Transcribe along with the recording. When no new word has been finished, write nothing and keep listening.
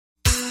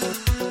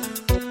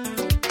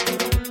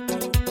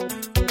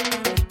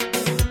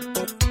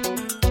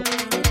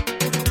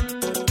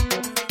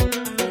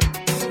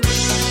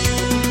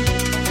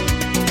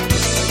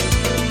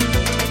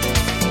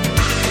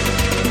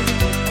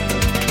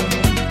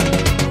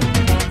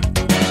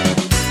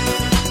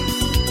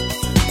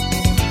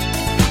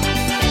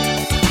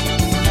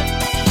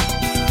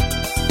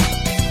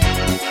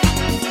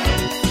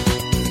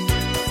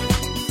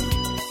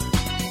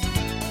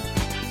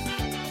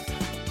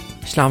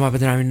شلام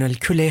بدرامين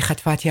الكل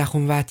خطفاتي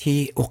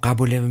أخواتي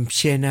وقابل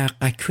مشينا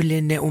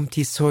كل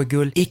نأمتي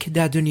سوغل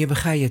إكدا دنيا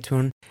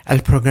بخايتون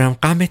البرنامج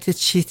قامت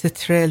تشيت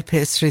تريل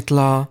بإسريت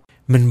لا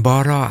من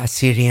بارا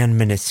أسيريان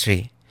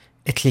منسري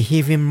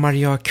اتلهيفي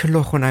مريا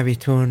كله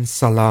خنابيتون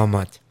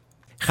سلامت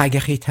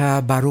خاگخیتا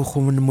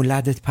باروخون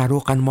مولادت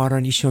باروقان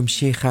مارانی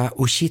شمشیخا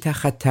و شیتا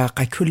خطا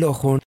قکل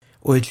اخون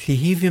و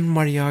اتلیهیوی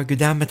مریا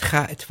قدامت خا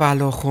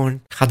اتفال اخون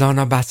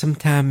خدانا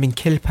باسمتا من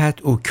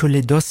کلپت و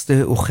کل دوست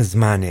و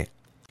خزمانه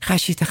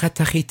خاشیتا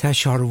خطا خیتا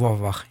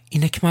شارواوخ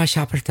اینک ما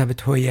شابرتا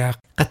بتویا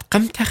قد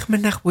قمتخ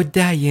منخ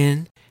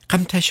وداين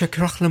قمتا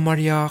شكرخ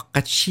لمريا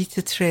قد شيت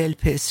تريل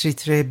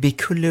بإسريتري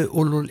بكل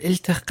أولو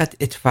الالتخ قد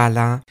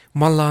اتفالا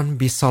مالان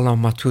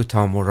بسلامتو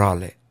تا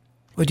موراله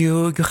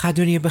وديو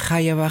خدوني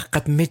بخايا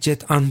وقت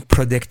مجد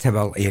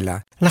unpredictable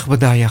إلا لخ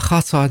بدايا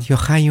خاصاد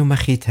يخايو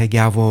مخيتا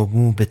جاوو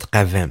مو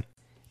بتقوم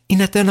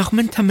إنا تنخ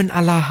منتا من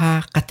الله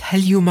قد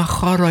هليو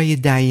مخاراي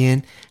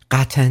داين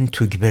قاتن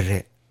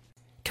تجبره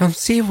كم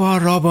سيوا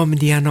رابا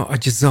مديانا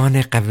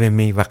أجزان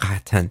قومي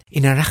وقاتن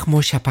إنا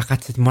رخمو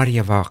شبقت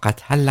مريا وقت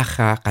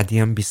هلخا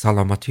قديم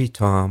بسلامتي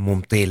تا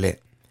ممطيله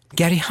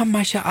گری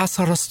همش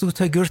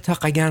آسارستوتا گرتا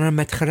قیانا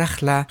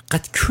متخرخلا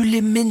قد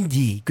کل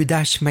مندی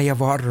گداش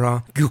میوار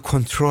را گو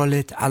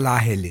کنترولت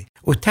علاهلی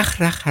و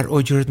تخرخ هر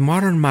اجرد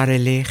مارن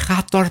مارلی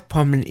خاطر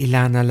پا من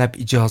ایلانا لب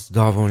اجاز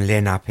داون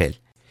لیناپل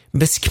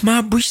بس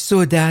کما بوش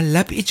زودا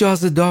لب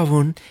اجاز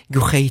داون گو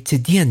خیت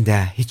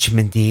دینده هیچ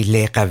مندی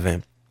لی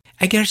قوم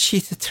اگر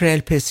شیت تریل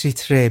پسری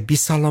تری بی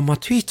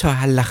سلامتوی تا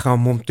هلخا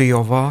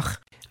ممتیاواخ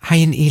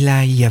هین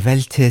ایلا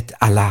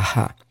یولتت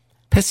علاها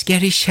پس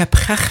گری شب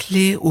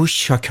خخلی و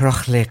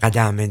شکرخلی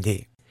قدم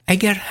دی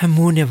اگر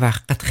همون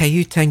وقت قد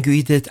خیوتن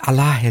گویدت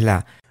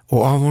علاهلا و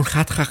آون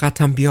خط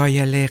خقتن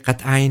بیایلی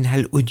قد این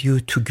هل اودیو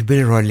تقبل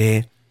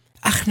رولی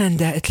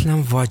اخننده اتلن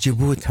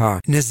واجبوتا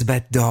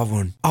نسبت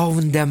داون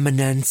آون ده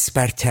منن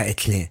سپرت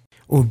اتلی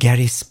و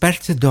گری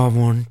سپرت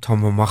داون تا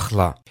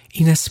ممخلا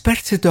این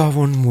سپرت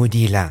داون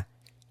مودیلا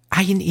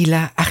این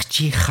ایلا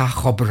اخجی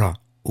خبرا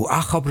و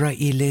اخبرا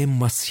ایله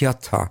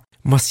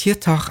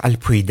مسیطاخ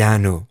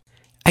الپویدانو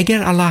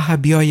اگر الله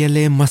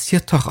بیایله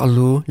مسیطاخ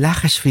الو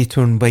لخش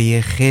فیتون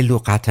بای خیلو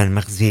قطن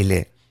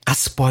مغزیله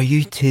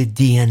اسبایوت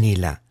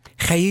دیانیلا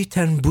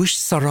خیوتن بوش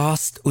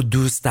سراست و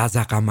دوست از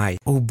اقامای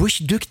و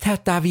بوش دکتا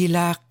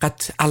داویلا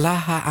قد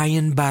الله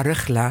عین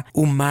بارخلا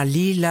و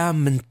مالیلا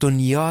من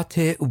دنیات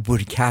و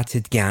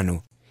برکاتت گانو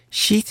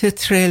شیت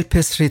تریل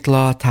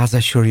پسریتلا تازه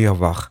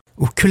شوریوواخ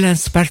و کلن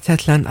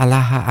سپرتتلن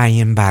الله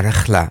عین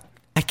بارخلا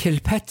اکل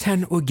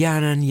پتن و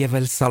گانن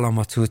یول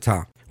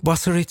سلامتوتا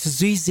باسريت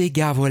زويزي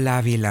جاوو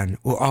لاويلان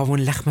و آون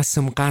لخم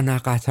سمقانا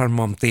قاتر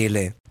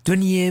ممطيلة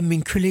دنيا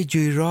من كل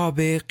جيراب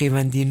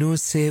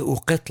قيواندينوس و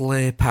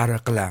قتل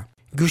پارقلا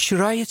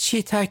گوشرايت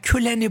شيتا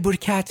كلن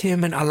بركاتي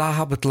من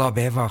الله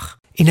بطلابه وخ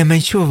إنا من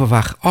شوف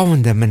وخ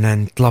آون ده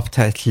منن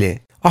طلبتا اتلي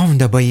آون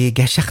ده بايه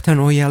گشختن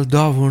اويال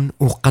داون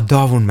و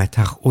قداون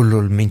متخ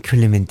اولول من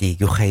كل من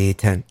ديگو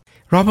خيتن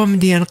رابا من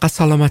ديان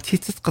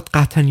قسالامتيتت قد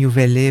قاتن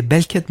يوولي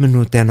بلكت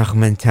منو دانخ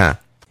منتا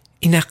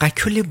اینا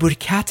قکل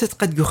برکاتت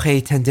قد گو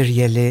خیتن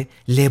دریله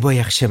لی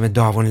بایخ شم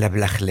داون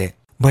لبلخله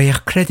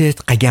بایخ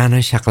کردت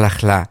قگانا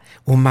شقلخلا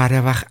و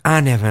معروخ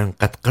آنوان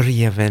قد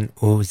قریون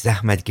و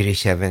زحمت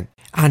گریشون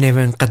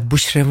آنوان قد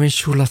بشرون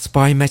شولت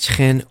بای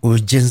مچخن و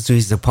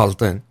جنزوی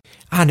زپالدن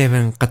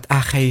آنوان قد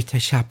آخیت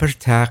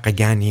شابرتا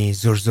قگانی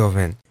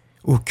زرزوون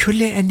و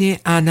کل اني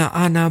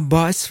آنا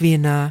باس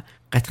وینا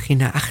قد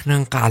خینا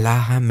اخنان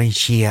قعلاها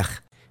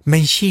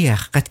من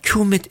شیخ قد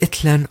کومت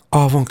اتلن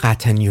آون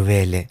قاتن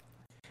یوویله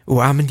و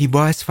آمن دی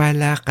باعث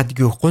فعلا قد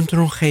جو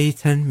قنطرون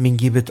خیتن من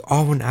گیبت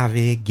آون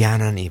آوه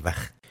گانن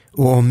ایوخ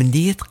و آمن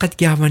دیت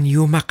قد گاون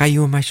یوم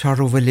قیوم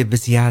شارو ولی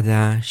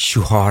بزیاده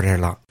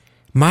شوهارلا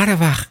مار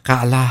وخ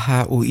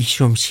قعلاها و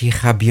ایشم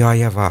شیخه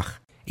بیای وخ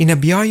اینا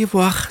بیای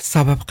وخ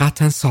سبب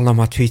قطن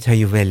سلامتوی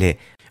تایو ولی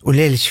و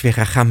لیلش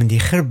ویخه خمن دی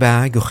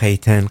خربه گو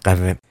خیتن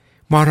قوم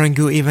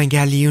مارنگو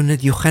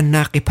ایوانگالیونت یوخن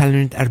ناقی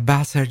پلنت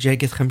 14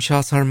 جرگت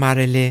 15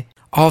 مارلی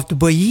آفد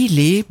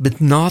باییلی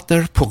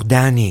بدناطر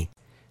پقدانی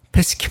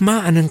پس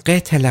کما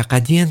انقیت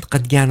لقدیند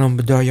قد گانم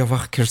بدایا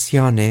وقت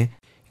کرسیانه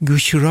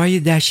گوشورای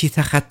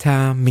داشیت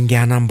خطا من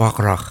گانم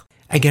باقراخ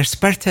اگر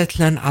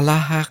سپرتتلن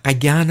الله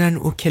قگانن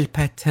و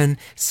کلپتن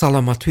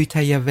سلامتوی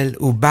تایول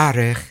و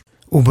بارخ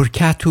و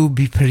برکاتو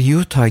بی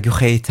پریوتا گو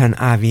خیتن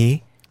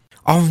آوی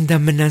آونده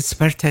منن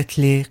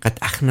سپرتتلی قد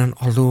اخنن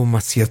علو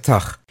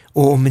مسیطاخ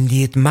و من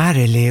دید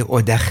مارلی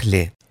و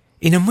دخلی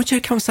اینا مجا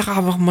کم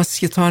سقاوه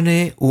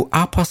مسیطانه و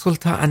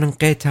آپاسولتا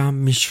انقیتا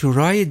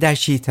مشورای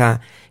داشیتا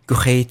گو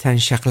خیتن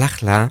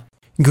شقلخلا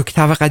گو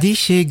کتاب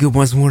قدیشه گو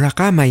مزمور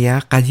قامیا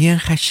قدیان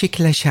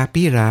خشکل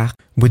شابیرخ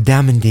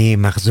بودامن دی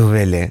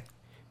مغزووله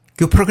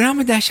گو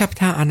پروگرام دا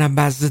شبتا انا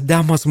باز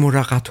دا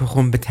مزمور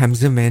قطوخم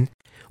بتمزمن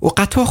و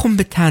قطوخم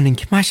بتانن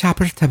که ما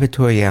شابرتا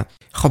بتویا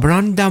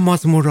خبران دا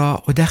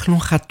مزمورا و دخلون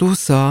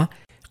خطوسا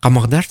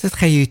قمقدرت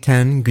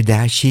خیتن گو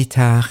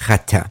داشیتا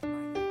خطا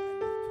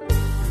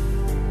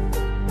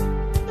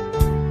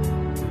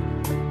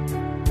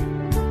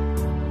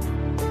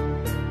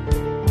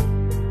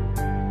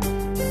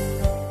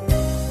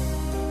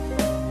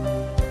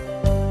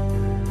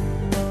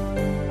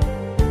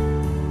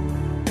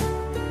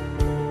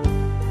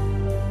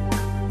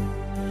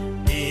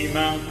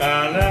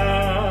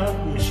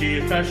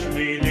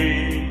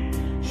تشمیلی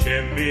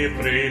شمی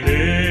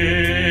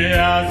قریلی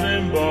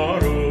ازم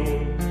بارو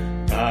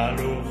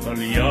قلو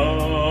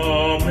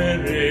خلیام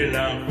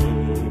ریلنخو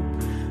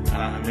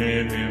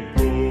احنه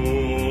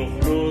بمروخ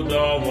رو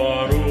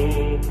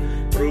داوارو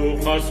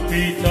روخ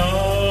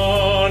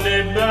اسپیتال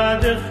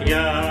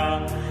بدخیا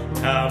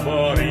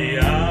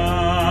تباریان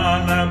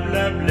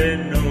ابلب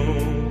لنو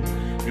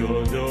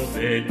یودو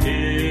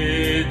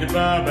بدید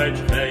بابج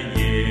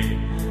خیی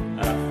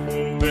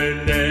اخو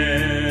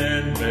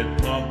بلن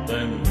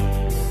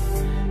بتنطمو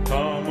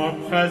تام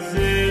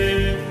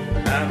بخزید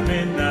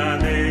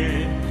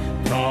امنانه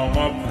تام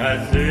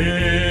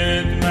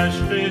بخزید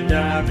مشق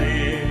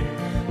دعنه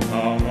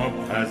تام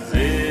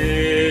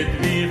بخزید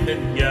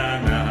بیخد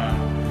گانا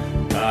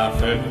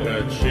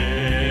افقرد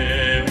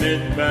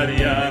شمت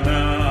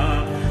بریانا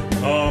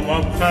تام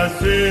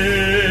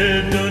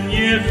بخزید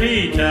دنیا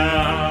خیتا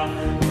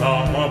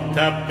تام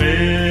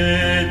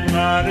بتبید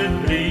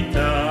مرد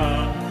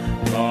بریتا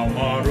تام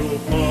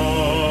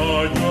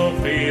روخا جو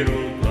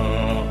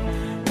خیروتا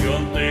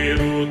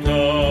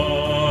ينطيروتا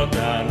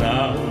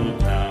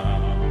دلاوتا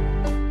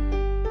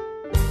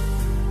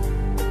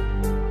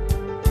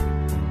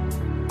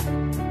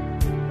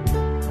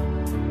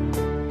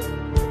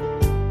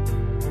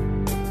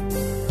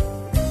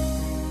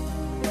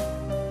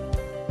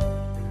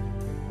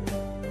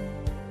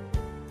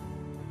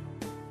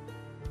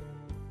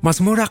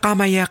مزمور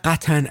قامية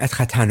قطن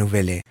اتختانو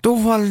وله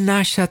دوال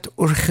ناشت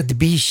ارخد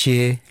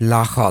بيشه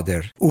لا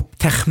خادر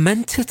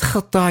وبتخمنت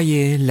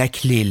خطاية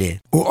لكليلة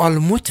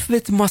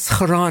وعالمتفت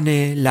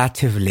مسخرانة لا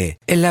تفلة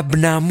إلا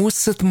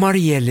بناموسة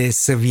مريالة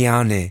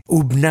سفيانة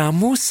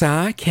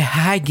وبناموسة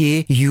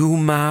كهاجي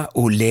يوما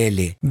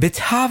وليلة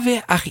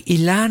بتهاوي أخ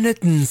إلانة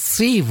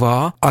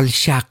نصيفة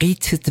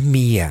الشاقيت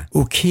مية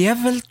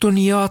وكيفل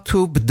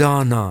دنياتو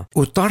بدانا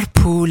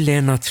وطربو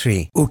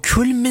لنطري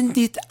وكل من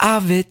ديت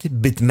آفت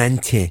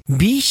بدمنته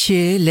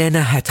بیشه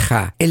لنا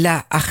هتخه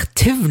الا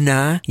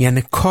اختفنا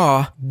یعنی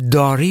که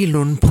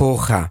داریلون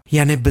پوخه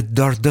یعنی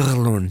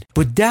بداردغلون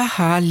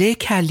بدها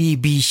لیکالی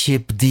بیشه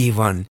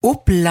بدیوان و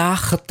بلا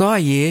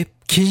خطای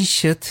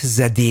کنشت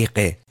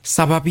زدیقه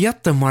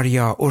سببیت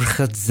ماریا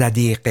ارخت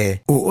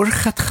زدیقه و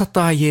ارخت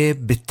خطای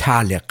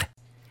بتالق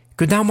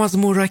قدام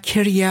مزمورا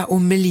كريا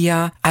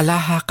ومليا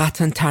علاها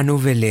قطن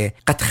تانوفلي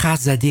قد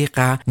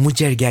خازديقا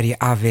مجرگري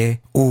آوه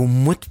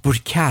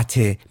ومتبركات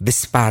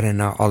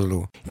بسپارنا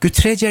اللو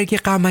قطره جرگي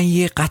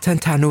قامني قطن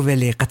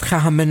تانوفلي قد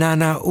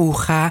خامنانا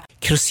اوخا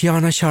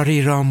كرسيانا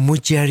شاريرا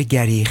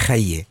مجرگري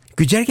خيه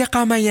گجرگ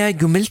قامية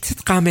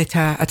گملتت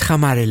قامتا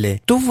اتخمارله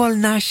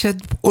دوال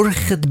ناشد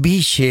ارخد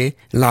بيشه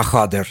لا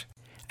خادر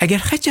اگر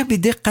خجا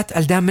بدقت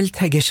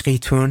الداملتا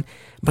گشقيتون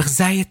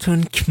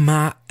بغزايتون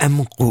كما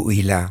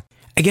امقوئيلا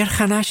اگر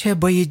خناشه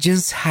با یه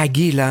جنس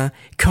حگیلا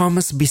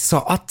کامس بی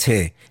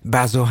ساعته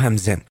بعضو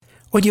همزم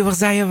و دی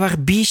وغزای وقت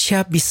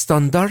بیشه بی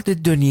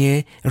ستاندارد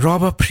دنیا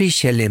رابا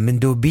پریشله من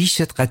دو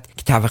بیشت قد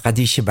کتاب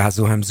قدیش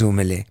بعضو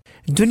همزومله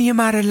دنیا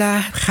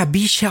مارلا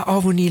خبیشه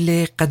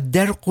آونیله قد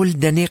در قل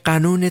دنی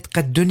قانونت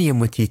قد دنیا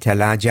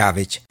متیتلا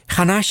جاوج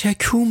خناشه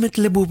کومت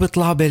لبو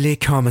بطلابله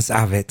کامس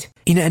آوت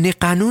این انی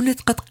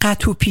قانونت قد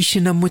قاتو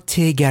پیشنا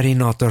متی گری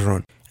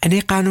ناطرون أني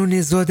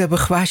قانون زوده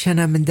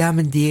بخواشنا من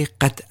دامن دي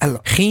قد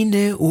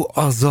الخينة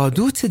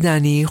وآزادوت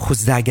داني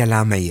خزداغة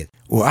لاميد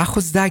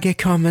وأخزداغة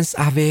كامس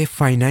أوه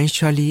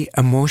financially,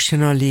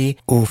 emotionally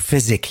و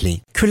physically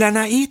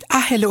كلنا ايد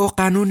أهل او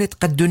قانونت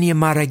قد دنيا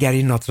مارا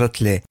گري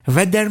نطرت له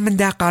و در من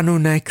دا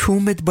قانون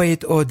كومت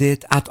بايد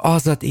اودت ات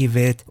آزاد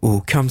ايوت و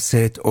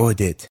كمست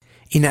اودت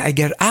إنا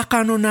اگر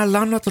قانون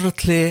لا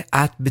نطرت له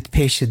ات بد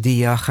پیش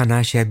دیا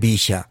خناشه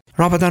بیشه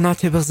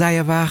رابطانات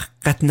بغزای وقت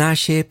قد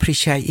ناشه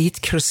پریشاییت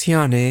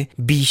کرسیانه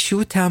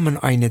بیشوتا من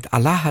آیند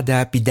الله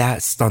دا بیده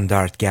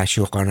استاندارد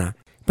گشو قانه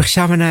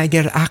بخشامنا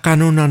اگر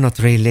قانونا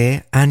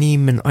نطریله انی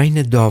من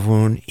آیند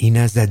داوون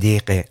اینا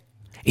زدیقه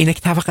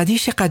اینک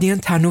توقدیش قدیان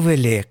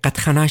تنووله قد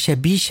خناشه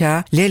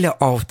بیشه لیل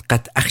آفت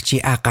قد اخچی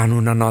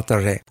قانونا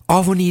نطره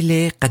آونی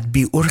لی قد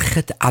بی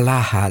ارخت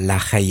الله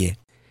لخیه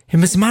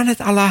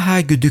همزمانت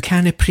الله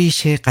گدوکان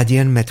پریشه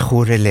قدیان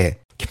مدخوره لی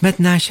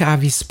کمت ناشه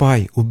اوی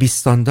سپای و بی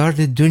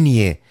ستاندارد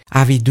دنیا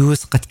اوی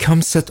دوست قد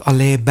کمست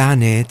علی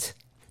بانت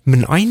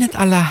من آینت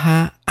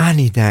الله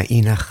آنی دا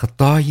اینا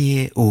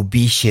خطای و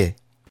بیشه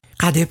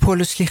قد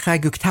پولس لیخا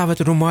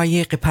گکتاوت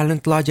رومایی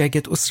قپلنت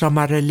لاجاگت اسرا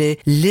مرله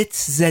لت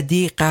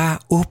زدیقه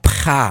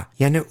ابخا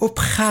یعنی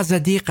ابخا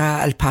زدیقه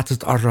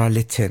الپاتت ارا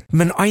لتن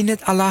من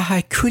آینت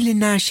الله کل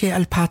ناشه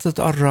الپاتت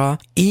ارا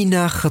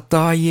اینا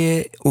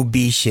خطای و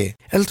بیشه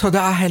التدا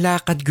اهلا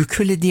قد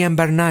كل ديان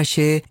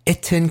برناشه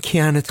اتن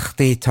كانت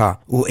خطيتا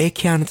و اي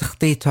كانت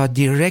خطيتا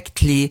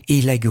ديركتلي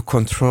إلى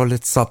كنترولة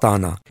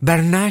سطانا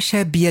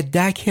برناشه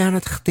بيدا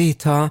كانت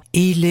خطيتا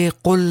إلى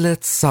قلة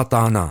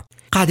سطانا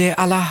قد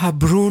الله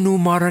برونو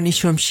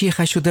مارانيشوم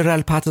شيخة شدر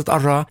الباتت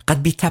أرى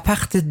قد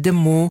بتپخت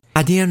الدمو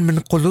قديان من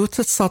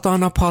قلوت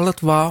سطانا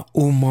بالتوا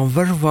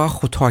ومنوروا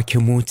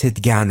خطاكموت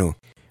دجانو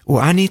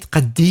وانيت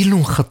قد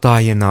ديلون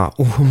خطاينا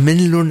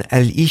وهمنلون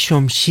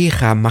الإيشوم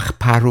شيخة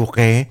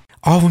مخباروغي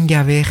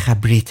آونگاوه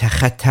خبریت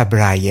خط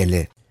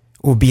برایله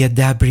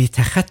وبيدا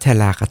بريتا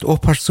ختلاقت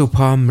أوبر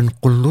سوبا من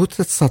قلوت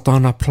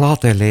السطانة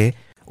بلاطلة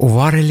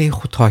ووارلي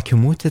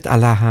خطاكموتت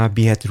علىها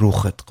بيد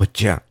روخت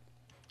قجا.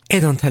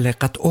 إذن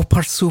تلقت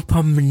أوبر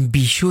سوبا من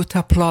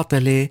بيشوتا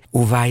بلاطلة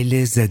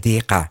وفايلة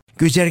زديقة.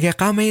 گوجرگه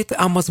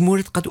قامت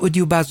مزمورت قد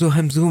اودیو بازو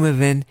همزوم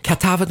ون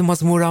کتابت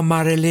مزمورا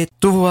مارلت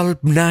دول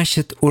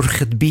بناشت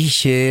ارخد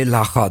بیشه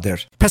لا خادر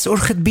پس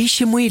ارخد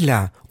بیشه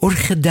مویلا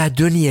ارخد دا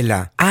دنیا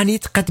لا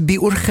آنیت قد بی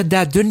ارخد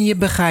دا دنیا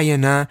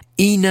بخاینا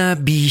اینا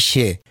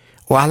بیشه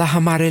و علاها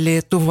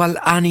مارلت دول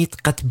آنیت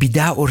قد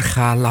بیدا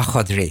ارخا لا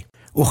خادره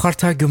و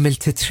خرطا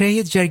گملت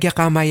تريد جرگه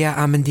قامایا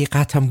آمن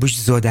دیقاتم بوش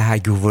زوده ها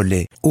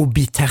گووله و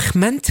بی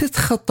تخمنتت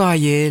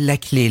خطایه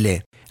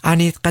لکلیله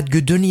آنیت قد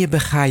گدونی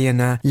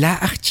بخاینا لا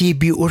اخجی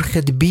بی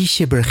ارخد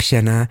بیش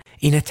برخشنا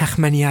این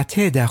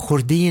تخمنیاته دا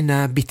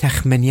خوردینا بی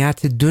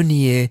تخمنیات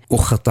دنیا و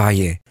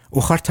خطایه و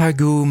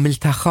خرطاگو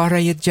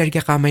ملتخاره جرگ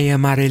قامه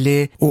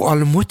مارله و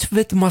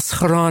المتوت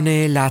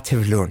مسخرانه لا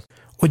تولون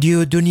و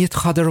دیو دنیت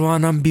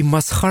خادروانم بی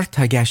مسخر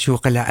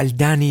تاگشوق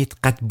لالدانیت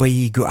قد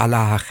بیگو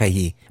علاها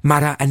خیی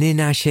مرا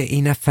انیناشه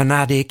این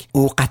فنادک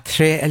و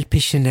قطره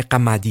الپشن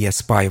قمادیه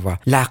سپایوا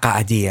لا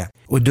قعدیه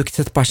و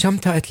دکتت باشم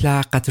تا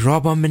اطلاقت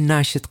رابا من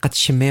ناشد قد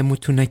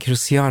شمیموتونه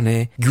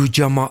کریسیانه گو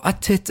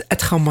جماعتت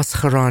اتخا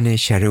مسخرانه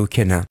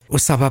شروکنه و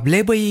سبب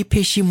لیبایی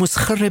پیشی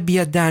مسخر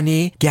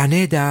بیادانی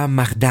گانه دا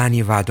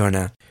مخدانی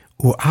وادانه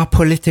و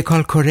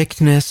اپولیتیکال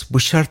کورکتنس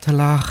بشرط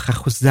لا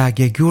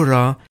خخوزداگه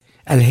گورا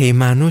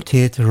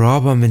الهیمانوتت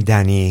رابا من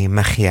دانی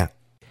مخیه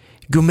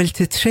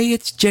گملت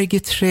تريت جرگ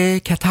تري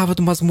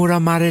كتابت مزمورة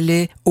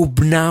مارلي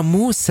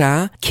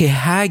وبناموسا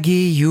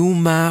كهاجي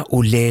يوما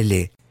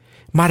وليلي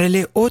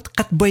مارلي اوت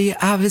قد بي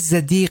آو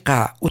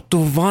زديقة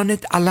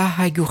وطوفانت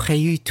علاها جو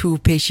خيوتو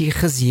بيشي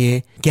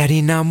خزيه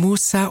گري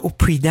ناموسا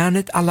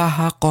وپريدانت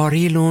علاها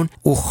قاريلون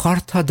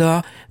وخارتا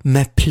دا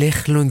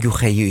مپلخلون جو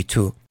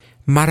خيوتو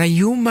مارا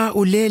يوما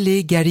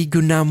وليلي گري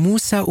جو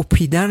ناموسا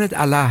وپريدانت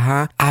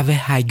علاها آو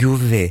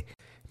هاجوه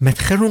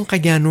متخرون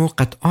قجانو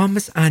قد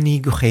آمس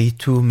آنی گو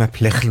خیتو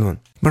مپلخلون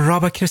من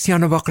رابا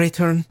کریسیانو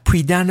باقریترن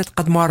پریدانت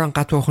قد مارن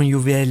قطوخن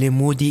یوویل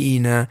مودی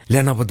اینا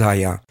لنا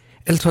بدایا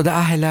التو دا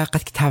اهلا قد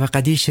كتاب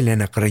قديش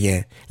لنا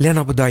قرية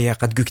لنا بداية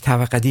قد جو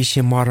كتاب قديش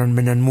مارن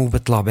من مو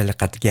بطلابة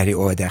لقد جاري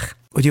أودخ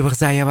ودي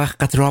بغزايا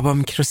وقت قد رابا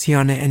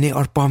مكرسيانة اني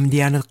أربام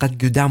ديانت قد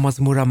جو دا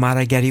مزمورة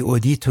مارا جاري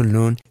أودي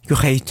تلون جو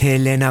خيته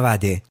لنا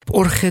واده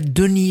بأرخ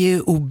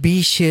الدنيا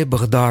وبيش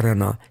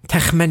بغدارنا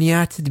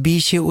تخمنيات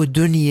بيش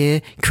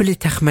ودنيا كل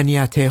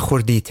تخمنيات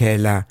خرديته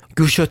لا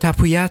جوشو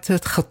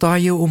تابويات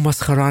خطايا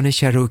ومسخران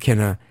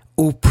شروكنا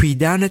و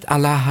پریدانت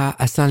علاها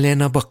اصلا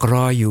لینا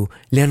بقرایو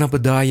لینا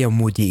بدایا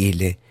مودی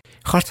ایله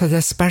خارتا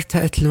دسپرتا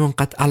اتلون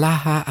قد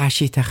علاها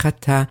عشیت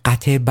خطا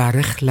قطع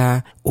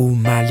بارخلا و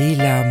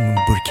مالیلا من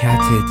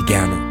برکات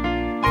دگانو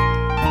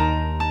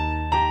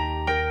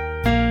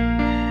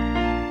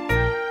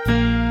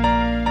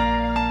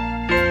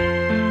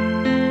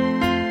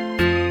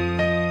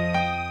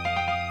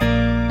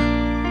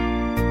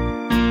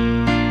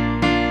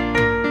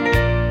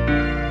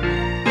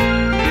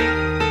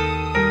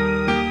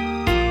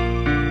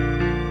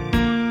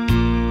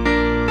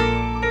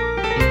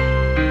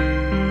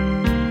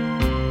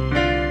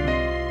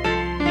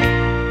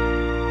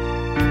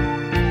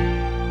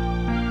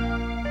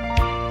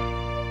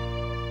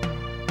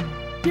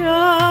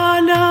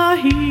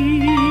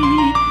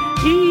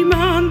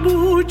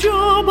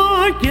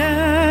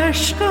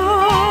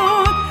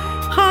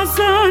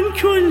خزن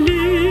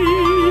کلی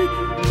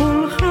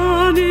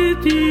پلخان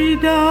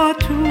دیده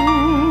تو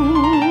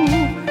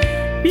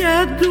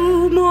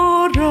بیدو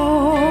ما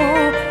را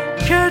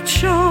که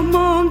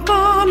شمان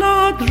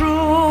قلد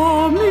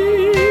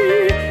رامی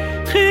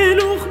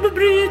خیلوخ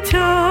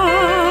ببریتا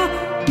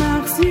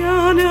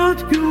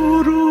مغزیانت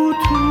گورو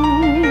تو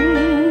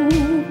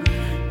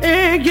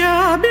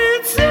اگه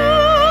بیت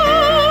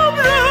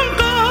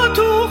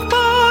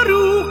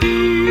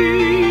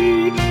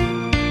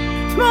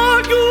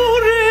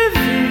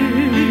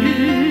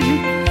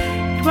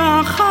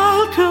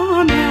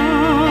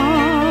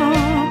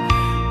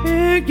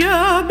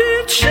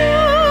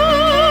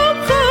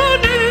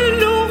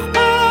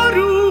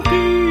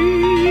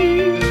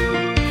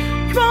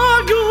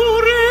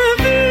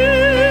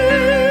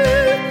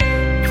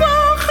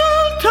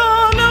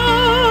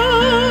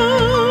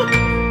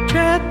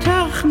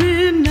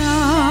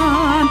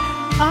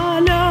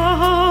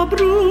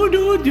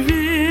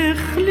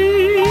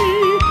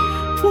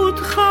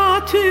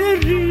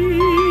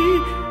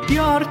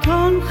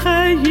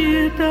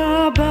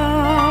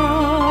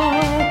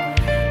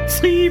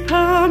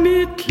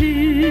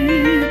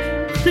مثلي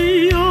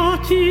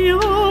خياتي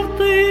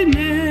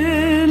أعطيني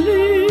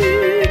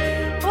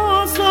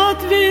آزاد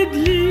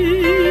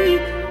بدلي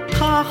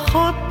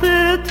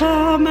خطت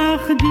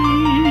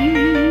مخدي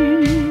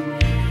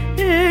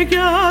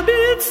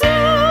إجابت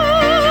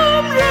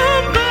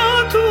زمرم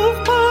قطو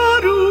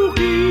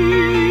فاروقي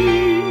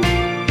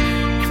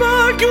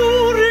كما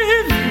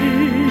جورفي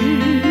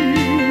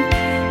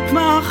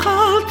كما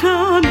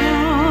خلطنا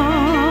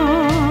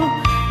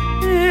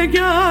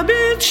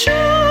إجابت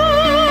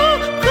شغالي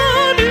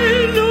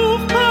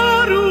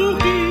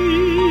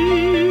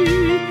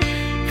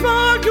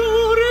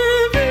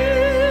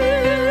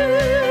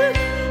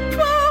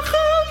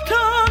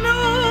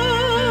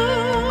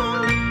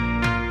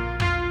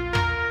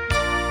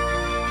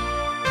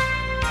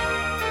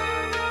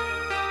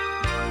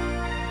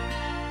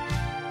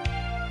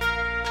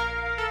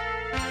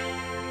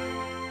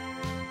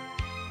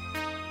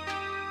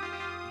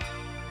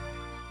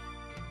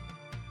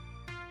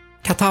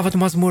كتابة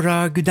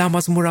مزمورة قدام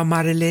مزمورة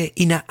مارلي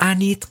إنا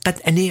آنيت قد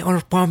أني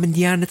أربا من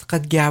ديانت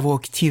قد جاوو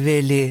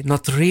كتيفيلي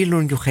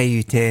نطريلون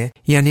يخيوته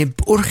يعني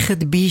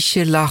بأرخد بيش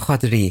لا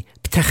خضري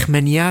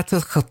بتخمنيات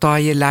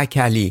الخطايا لا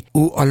كالي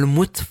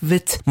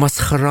والمتفت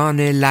مسخران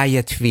لا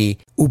يتفي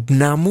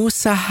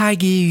وبناموس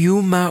هاجي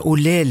يوما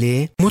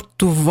وليلي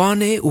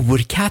متواني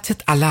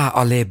وبركاتت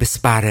على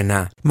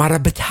بسبارنا مرة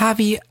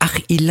بتهاوي أخ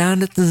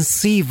إلانت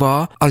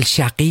نصيفة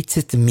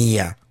الشاقيتت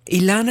مية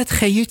إلانت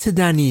خيوت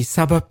داني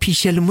سبب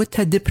پیش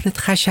المتدبنت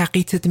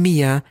خشاقيت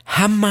مية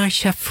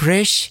هماشا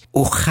فرش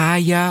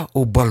وخايا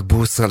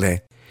وبلبوصله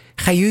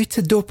خيوت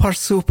دو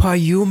پرسوپا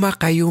يوما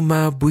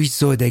قيوما بوي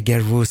زوده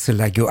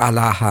گروسله جو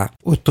علاها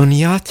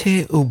ودنيات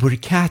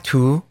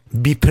وبركاتو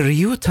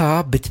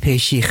بپريوتا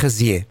بتپيشي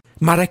خزيه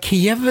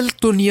مركيول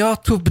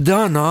دنياتو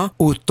بدانا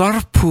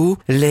وضربو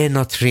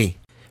لنطري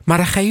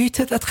مرا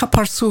خيوتت اتخا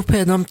پرسوپا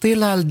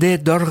نمطيلا لده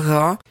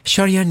درغا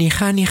شاريا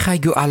نيخا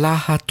جو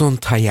علاها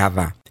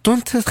تنطياوا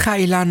تنتت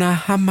خايلانا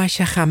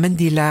هماشا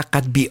خمنديلا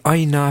قد بي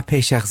آينا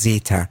پیشخ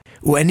زيتا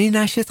واني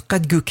ناشد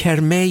قد جو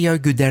كرمي يا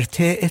جو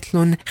درته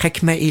اتلون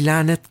خكمة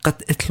إلانت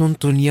قد اتلون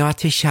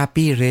دنيات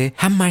شابيره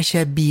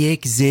هماشا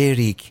بيك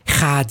زيريك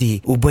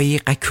خادي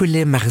وبيق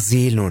كل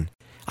مغزيلون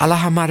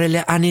الله مارل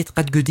انيت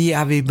قد جدي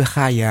اوي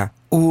بخايا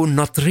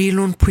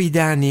ونطريلون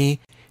بيداني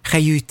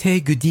خيوته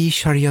جدي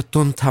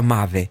شريطون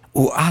تماوي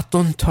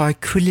وآتون تا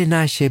كل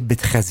ناشي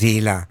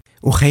بتخزيلا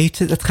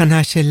وخيوتت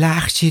اتخناشي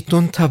لاخشي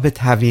تونتا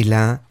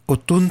بتهاويلا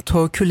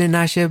وتونتو كل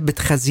ناشي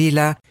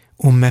بتخزيلا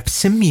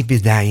ومبسمي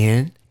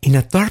بداين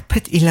إن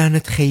ضربت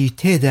إلانت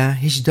خيوته دا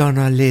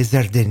هجدانا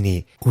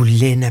لزردني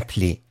ولي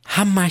نبلي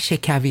هما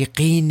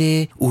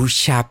شكاويقيني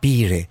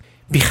وشابيري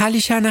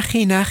بخالشان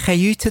خينا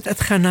خيوتت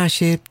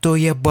اتخناشي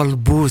بدوية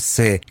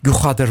بلبوس جو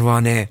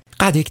خادروانه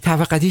قديك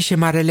تاوقديش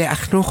مرلي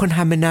اخنوخن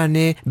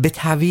همنانه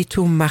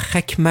بتهويتو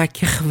مخكمة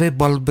كخوة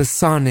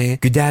بلبسانه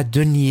جدا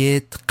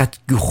دنيت قد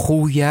جو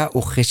خويا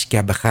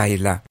وخشكة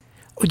بخايلة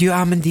وديو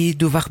آمندي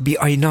دو وقت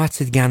بي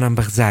آينات تجانم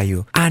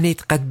بغزايو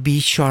آنيت قد بي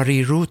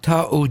شاري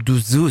روتا و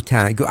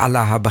دوزوتا جو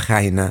علاها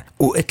بخاينة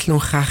و اتلون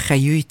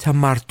خيويتا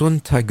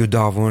مردونتا جو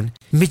داون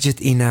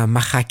مجد إنا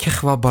مخا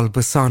كخوة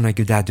بلبسانه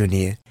جو دا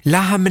دنيه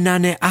لا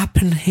همنانه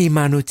اپن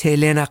هيمانو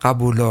تيلينا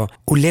قبولو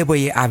و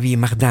لبوي اوي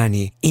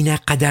مخداني إنا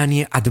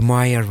قداني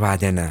ادماير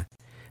وادنا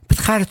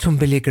بتخارتون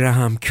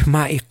بليگراهم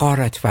كما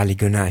إقارت والي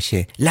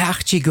گناشه لا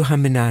اخچي جو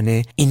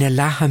همنانه إنا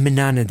لا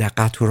همنانه دا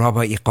قاتو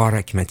رابا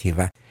إقارة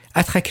كمتيوه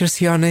اتخا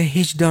كرسيانه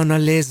هيج دانا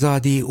لي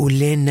زادي و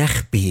لي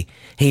نخبي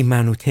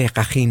هيمانو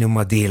تيقخين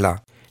مديلا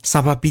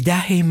سبب بدا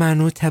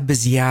هيمانو تا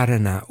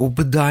بزيارنا و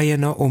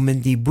بداينا و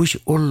مندي بوش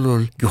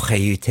أولول جو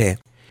خيوته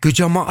جو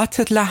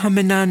جماعتت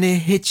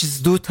لهمنانه هيج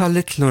زدوتا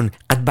لتلون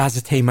قد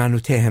بعضت هيمانو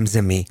تيهم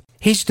زمي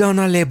هيج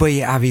دانا لي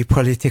باي اوي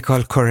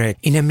political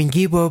correct إنا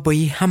منجي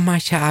باي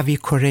هماشا اوي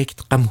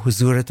correct قم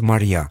حضورت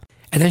ماريا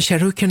ادن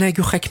شروکنه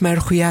جو خک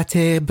مرخویت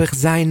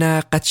بغزاینا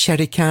قد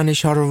شرکان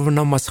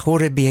شارونا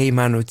مسخور بیهی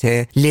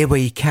منوته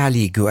لیبایی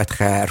کالی جو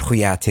ادخار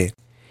خویاته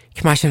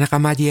کماشن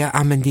قمادی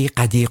امندی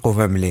قدی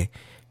قومله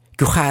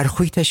جو خار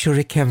خویت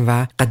شرکن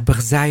و قد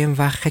بغزایم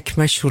و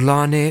خکم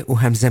شولانه و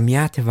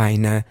همزمیات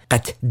وینا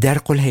قد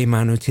درقل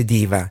هیمانوت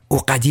دیوه و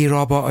قدی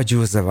رابا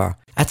اجوزه و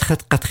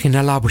ادخد قد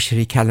خینا لابو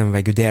شریکالم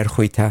و جو در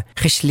خویتا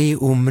خشلی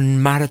و من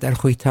مرد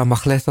ارخویتا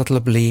مخلطت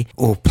لبلی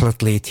و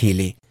پلطلی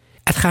تیلی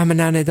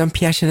اتخامنانه دم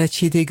پیاشنه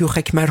چیده گو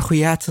خک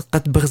مرخویات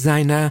قد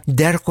بغزاینا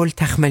درقل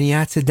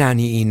تخمنیات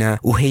دانی اینا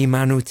و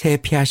هیمانوته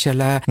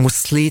پیاشلا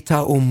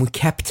مسلیتا و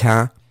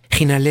مکبتا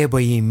خینا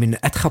لیبایی من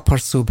اتخا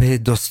پرسوبه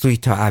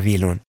دوستویتا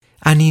اویلون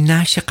انی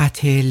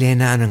ناشقاته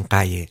لینا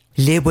انقایه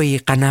لیبایی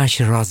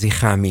قناش رازی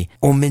خامی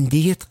و من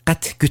دیت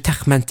قد گو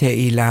تخمنته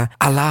ایلا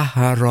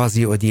الله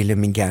رازی ادیل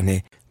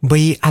منگانه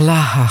بایی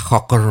الله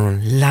خاقرون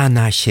لا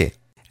ناشه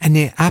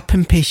انه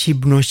اپم پیشی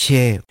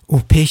بنوشه و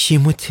پیشی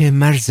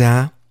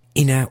متمرزه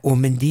اینا و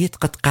من دید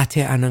قد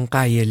قطع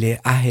انقایه لی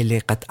اهل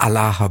قد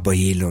علاها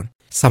بایلون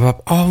سبب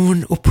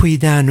آون و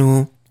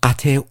پویدانو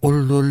قطع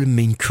اولول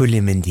من کل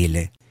من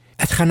دیله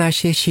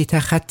اتخناشه شیطه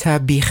خطا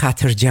بی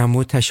خاطر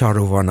جامو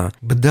تشاروانا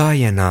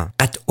بداینا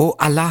قد او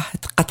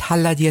علاهت قد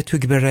حلدیه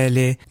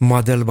تگبراله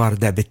مادل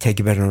بارده به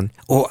تگبرون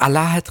او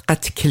علاهت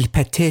قد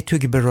کلپته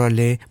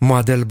تگبراله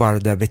مادل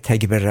بارده به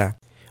تگبره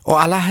او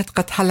علاهت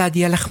قد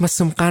حلدیه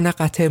لخمسم قانه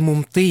قطع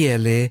ممطیه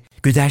لی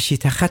گداشی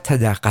تخطا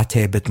دا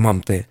قطع بد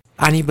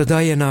انی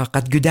بداینا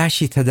قد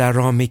گداشی تدا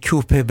رام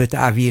کوپه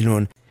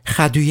بتعویلون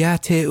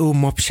خدویات و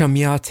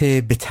مبشمیات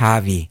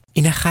بتعوی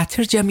این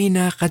خاطر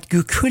جمعینا قد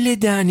گو کل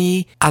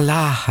دانی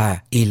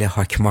الله ایل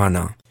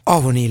حکمانا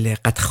آونیل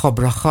قد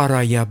خبر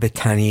خارایا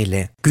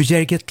بتنیله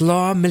گجرگت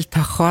لا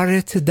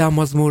ملتخارت دا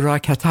مزمورا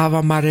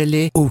کتاوا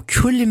مرله و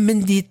کل من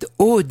دید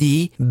او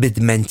دی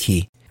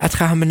بدمنتی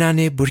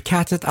اتخامنانه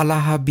برکاتت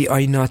الله بی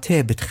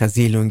آیناته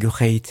بتخزیلون گو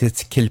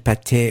خیتت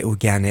کلپته و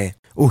گنه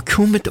و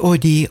کومت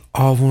اودی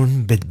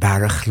آون بد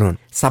برخلون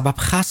سبب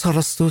خاص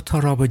رستو تا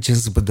را با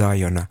جنس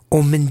بدایانه و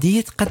من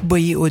دید قد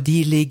بایی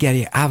اودی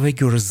لیگری اوه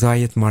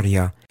گرزایت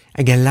ماریا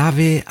اگر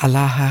لاوه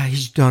الله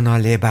هیچ دانا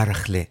لی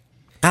برخله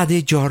قد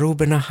جارو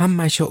بنا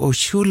همش او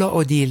شولا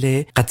او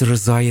دیله قد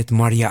رضایت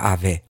ماریا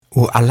اوه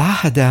و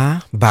الله دا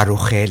برو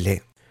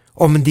خیله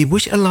و من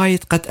دیبوش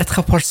اللایت قد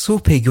اتخا پرسو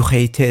پیگو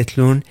خیت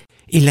اتلون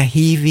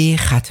الهیوی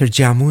خاطر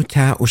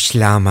جاموتا و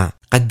شلاما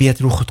قد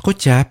بیاد رو خود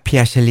قجا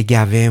پیاش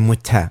لگاوه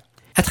متا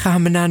اتخا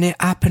همنانه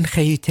اپن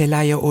خیت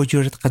لای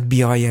اوجورت قد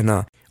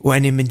بیاینا و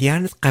اني من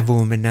ديانت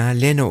قوومنا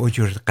لنا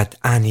اوجورت قد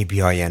آنی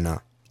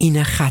بیاینا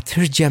اینا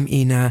خاطر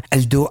جمعینا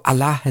الدو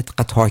اللهت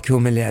قد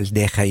حاکوم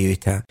لالده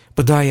خیوتا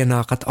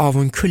بداینا قد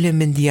آون کل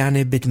من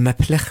دیانه بد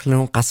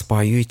مپلخلون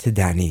قصبایوت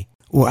دانی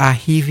و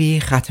آهیوی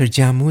خاطر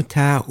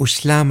جاموتا و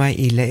شلاما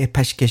ایله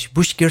پشکش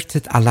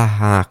بوشگرتت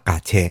الله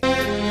قاته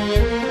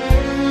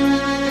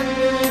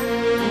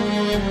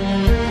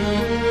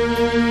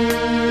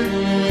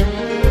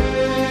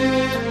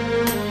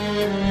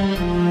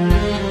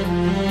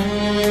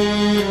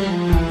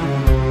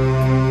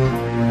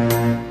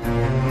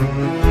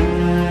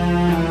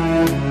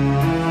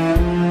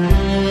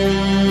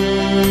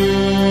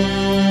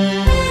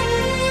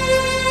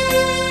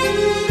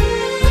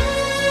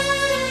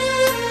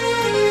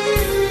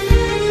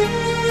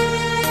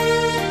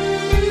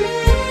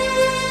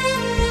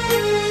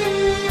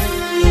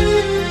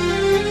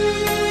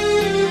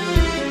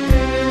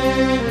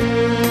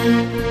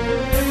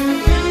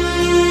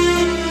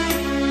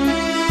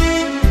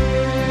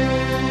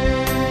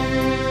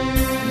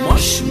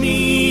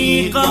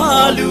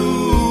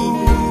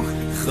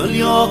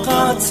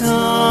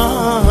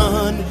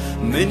خلیاقتان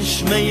من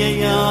شمی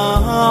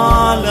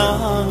یالان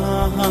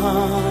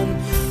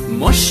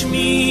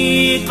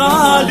مشمی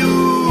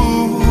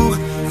قالوخ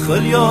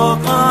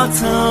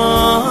خلیاقتان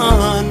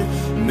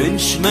من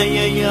شمی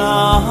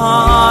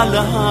یالان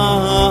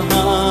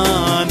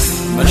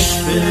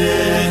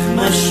مشبخ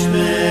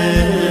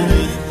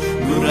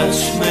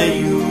نورش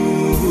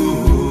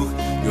میوخ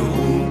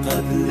یوم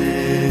قبل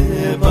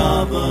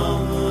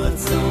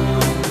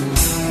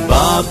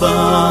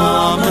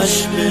بابا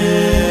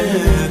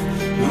مشبه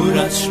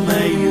نورش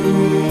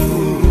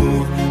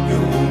میوخ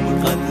یوم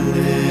قبل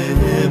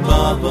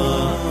بابا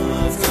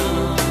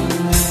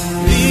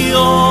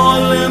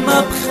ریال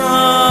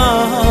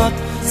مبخط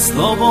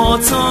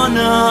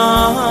صلواتانت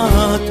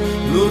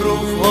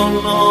نروخ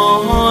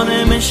الله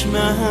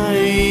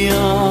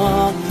مشمهیا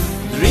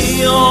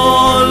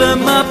ریال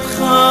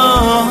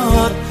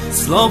مبخط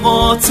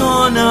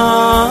صلواتانت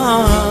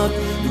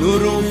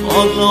نروخ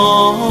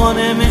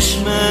الله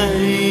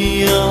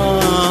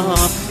مشمهیا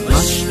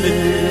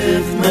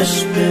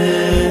مشبه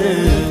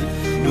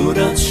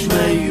نورش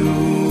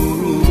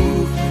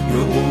میوخ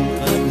یوم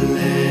قبل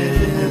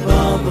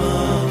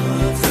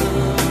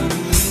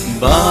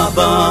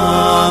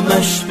بابا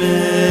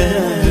مشبه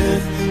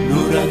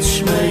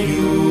نورش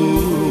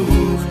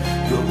میوخ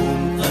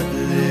یوم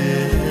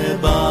قبل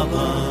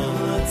بابا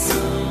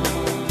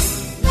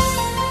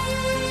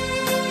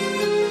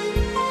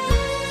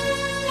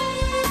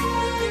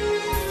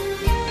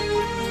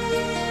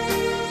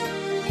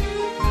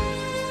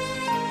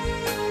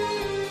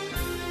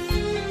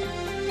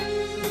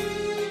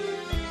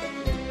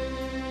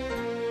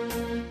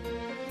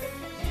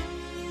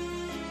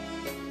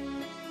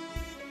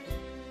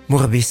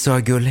مغبی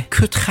ساگل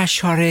کت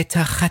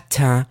خشارت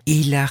خطا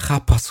ایلا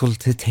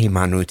خپاسلت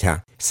تیمانوتا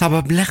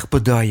سبب لخ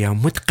بدایا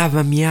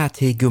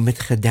متقومیت گو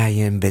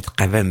متخدایم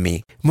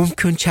بتقومی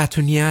ممکن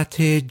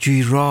چطونیت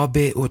جیراب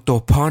و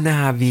دوپان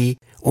هوی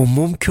و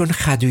ممکن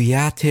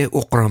خدویت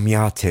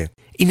اقرامیات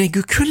اینه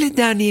گو کل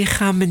دانی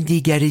خامن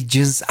دیگری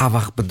جنس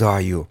اوق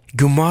بدایو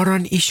گو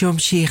ماران ایشم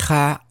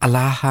شیخه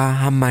الله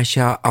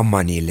همشا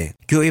امانیله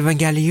گو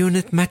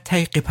ایوانگلیونت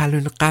متی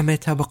قپلون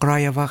قامت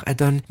بقرای وق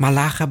ادان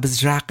ملاخ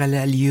بزرق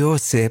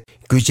الیوسف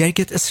گو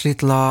جرگت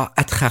اسریت لا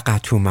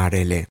اتخاقاتو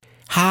مارله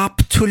هاب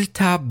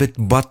تلتا بت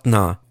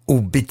بطنا و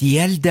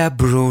بدیلدا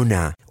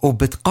برونا و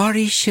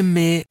بتقاری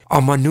شمه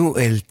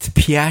امانوئل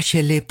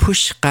تپیاشل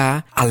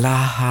پشقه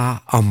الله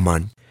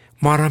امان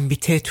مارم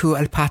بیتیتو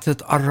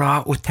الپاتت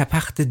ارا و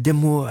تپخت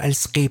دمو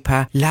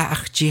السقیپا لا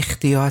اخجی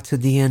اختیات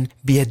دین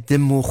بیاد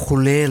دمو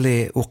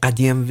خلیل و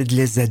قدیم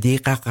ودل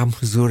زدیقه قم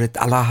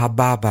حضورت الله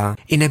بابا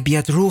اینا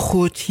بیاد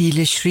روخو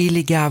تیل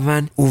شریل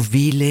گاون و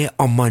ویل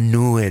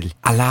امانوئل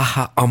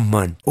الله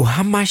امان و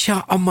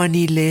همشا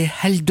امانیل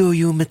هل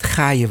دویو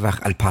متخای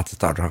وقت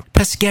الپاتت ارا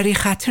پس گری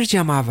خاطر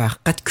جمع وقت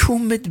قد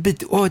کومد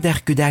بد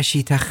اودخ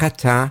گداشی تا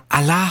خطا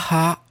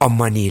الله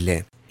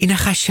امانیل اینا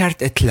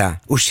خشرت اتلا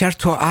و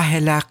شرط و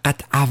آهلا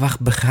قد آوخ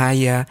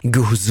بخایا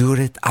گو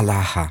حضورت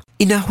الله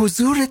اینا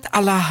حضورت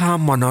الله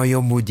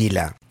منایا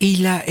مودیلا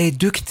ایلا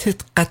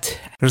دکتت قد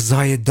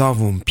رضای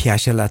داوم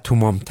پیاشلا تو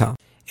ممتا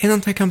اینان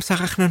تکم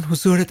سخخنن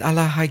حضورت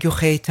الله گو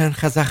خیتن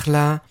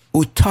خزخلا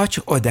و تاچ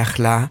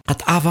ادخلا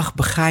قد آوخ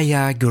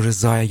بخایا گو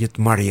رضایت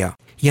مریا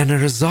یعنی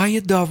رضای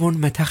داوون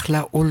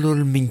متخلا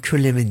اولول من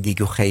کل من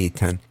دیگو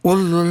خیتن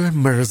اولول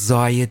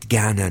مرضایت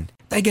گانن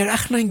اگر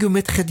اخنان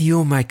قمت خد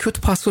يوما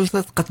كنت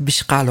باسولتت قد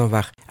بشقالو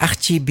وقت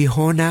اخچي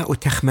بهونا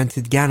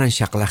وتخمنتت جانن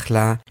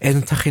شقلخلا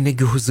ادن تخينه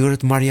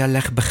جهزورت ماريا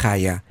لخ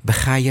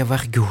بخايا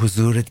وقت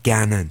جهزورت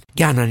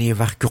جانن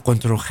يوقت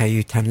قنترو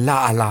خيوتن لا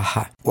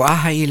علاها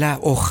وآهيلا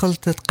او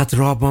خلطت قد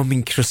رابا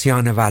من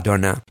كريسيان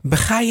وادونا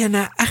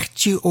بخاينا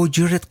اخچي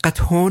اوجورت قد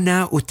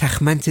هونا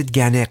وتخمنتت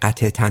جانه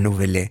قطتانو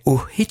وله و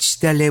هيچ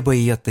دله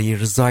بايطي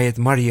رزايد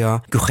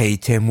ماريا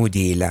جخيته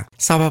موديلا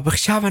سبب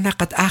خشاونا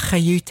قد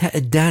اخيوتا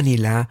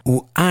ادانيلا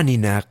و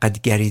آنينا قد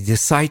جريد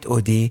سايت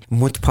اودي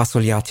مد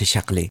باسوليات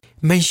شقلي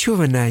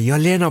منشوفنا يا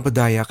لينا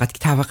بدايا قد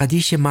كتاب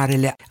قديش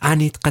مارلي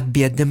آنيت قد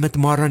بيدمت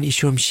ماران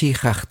إشوم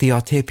شيخة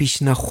اختياته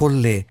بيشنا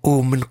خلي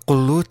ومن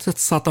قلوت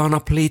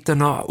سطانا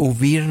بليتنا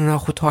وفيرنا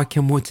خطا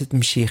كموتت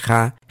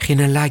مشيخة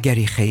خينا لا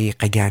جريخي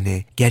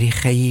قجاني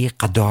جريخي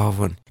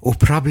قداون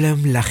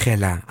وبرابلم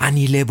لخلا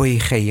آني لي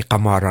بايخي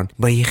قماران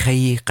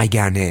بايخي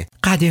قجاني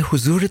قد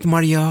حضورت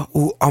ماريا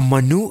و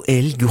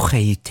أمانوئل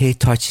جوخيته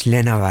تاچ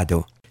لنا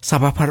وادو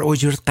سبب پر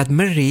اوجورت قد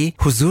مري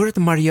حضورت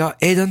ماريا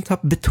ايدن تا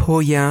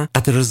بتويا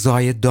قد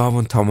رزايد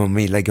داون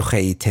تمامي لگو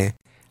خيته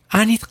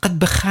آنيت قد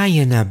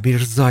بخاينا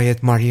برزايد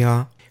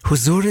ماريا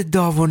حضور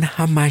داون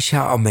همشه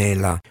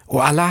عميلا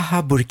وعلاها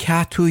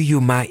بركاتو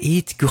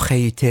يومايت گو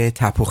خيته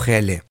تاپو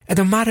خيله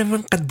ادو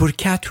معرفن قد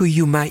بركاتو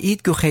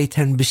يومايت گو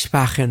خيتن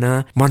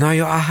بشباخنا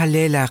منايو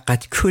اهليلا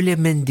قد كل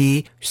من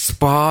دي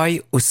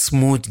سباي و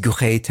سمود گو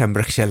خيتن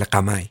برخشل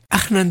قماي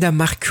اخننده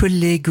مخ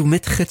كل گو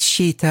متخد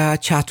شيتا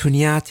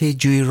چاتونيات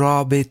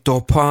جويراب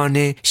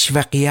دوپان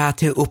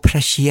شوقيات و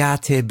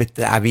پرشيات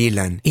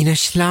بتعويلن این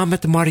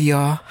اشلامت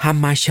ماريا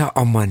همشه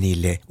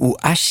امانيله و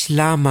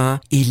اشلاما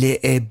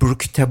ایله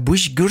بركتا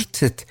بوش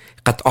گرتت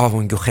قد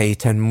آون گو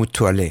خيتن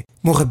متوله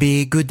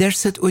مغبي گو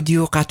درست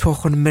اوديو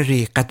قطوخن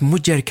مري قد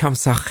مجر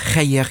كمسخ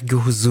خيخ گو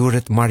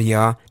حضورت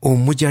ماريا و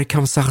مجر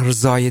كمسخ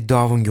رزاي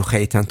داون گو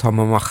خيتن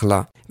تام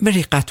مخلا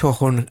مري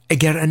قطوخن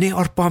اگر اني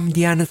اربام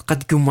ديانت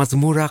قد گو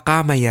مزمورا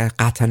قامية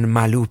قطن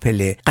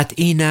مالوبله قد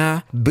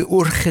اينا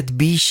بأرخد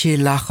بيش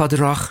لا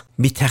خدرخ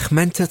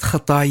بتخمنتت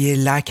خطاي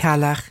لا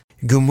كالخ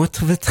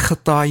قمتفت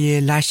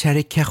خطاي لا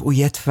شركخ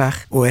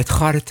ويتفخ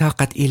واتخارتا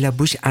قد إلا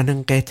بوش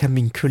أننقيتا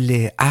من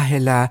كل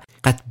أهلا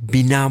قد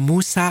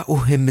بناموسا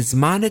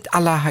وهمزمانت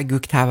على هاقو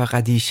كتاب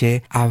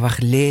قديشة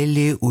عوخ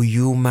ليلي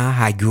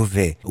ويوما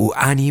هاقوه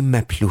واني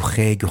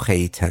مبلوخي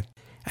قخيتا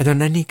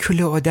ادانني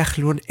كل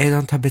ادخلون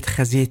ادان تا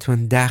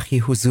بتخزيتون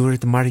داخي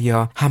حضورت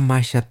ماريا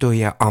همه شب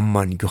دويا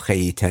امان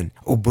قخيتا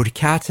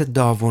وبركات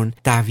داون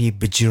دعوي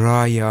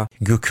بجرايا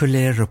قو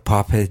كل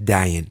رپاپ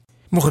داين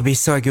مغبي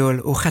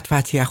ساقول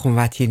وخطواتي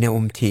أخواتي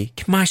نأمتي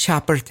كما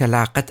شابرت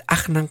لاقت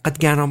أخنن قد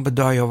جانم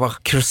بدايا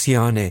وقت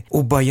كرسيانه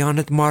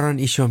وبيانت ماران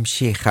إشوم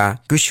شيخة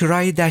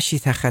قشراي داشي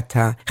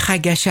تخطا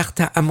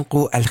خاقشقتا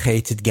أمقو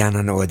الخيت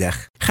جانن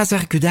أودخ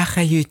خزق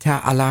قداخا يوتا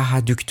علاها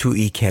دكتو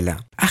إيكلا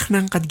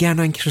أخنن قد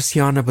جانن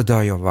كرسيانه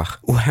بدايا وقت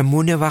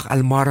وهمون وقت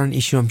الماران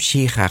إشوم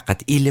شيخة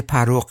قد إيل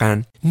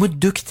باروقن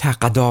مدكتا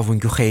قداون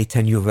جو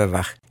خيتن يوه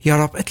وقت يا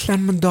رب اتلن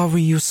من داون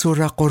يو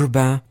سورة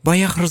قربة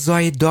بايخ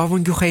رزايد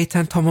داون جو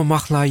خيتن تام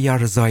مخلا يا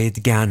رزايد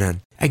جانن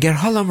اگر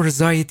حالم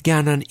رزايد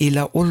جانن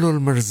إلا أولو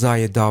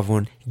المرزايد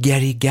داون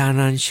گری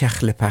جانن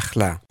شخل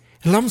پخلا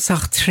لم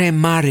سخت تره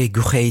ماره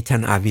جو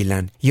خيتن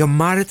اویلن یا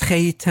مارت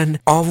خيتن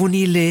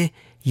آونی لی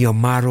یا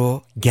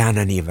مارو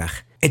جاننی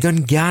وقت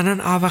ادن جانن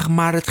آوخ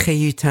مارت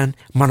خيتن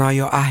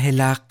منايو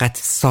اهلا قد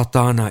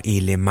ساتانا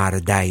إلي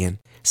ماردين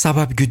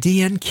سبب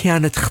جديا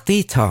كانت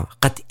خطيطة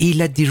قد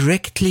إلى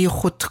ديركتلي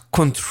خود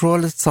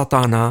كنترول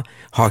ساتانا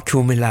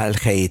حاكوم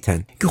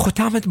للخيتن جو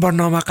ختامت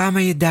برنامه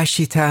قامه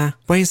داشتيتا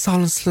با این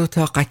سال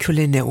سلوتا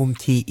قکل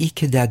نعومتي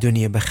ایک دا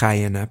دنیا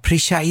بخاينا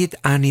پریشاید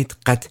آنید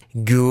قد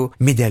جو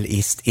ميدل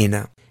ايست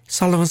اینا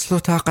سالم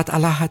سلوتا قد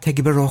الله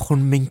تجبرخون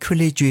من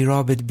كل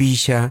جيرابت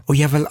بيشة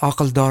ويفل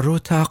عقل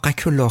داروتا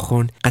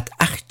قكلخون قد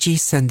أخجي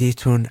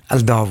سنديتون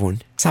الداون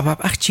سبب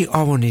أخجي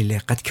آوني لي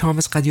قد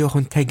كامس قد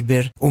يخون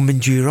تجبر ومن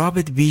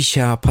جيرابت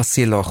بيشة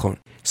بصيلخون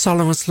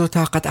سالم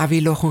سلوتا قد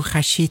أويلخون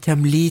خشيتا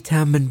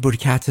مليتا من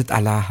بركاتت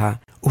الله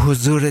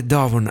وحضور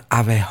داون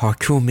أوي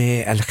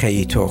حاكومي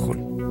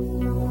الخيتوخون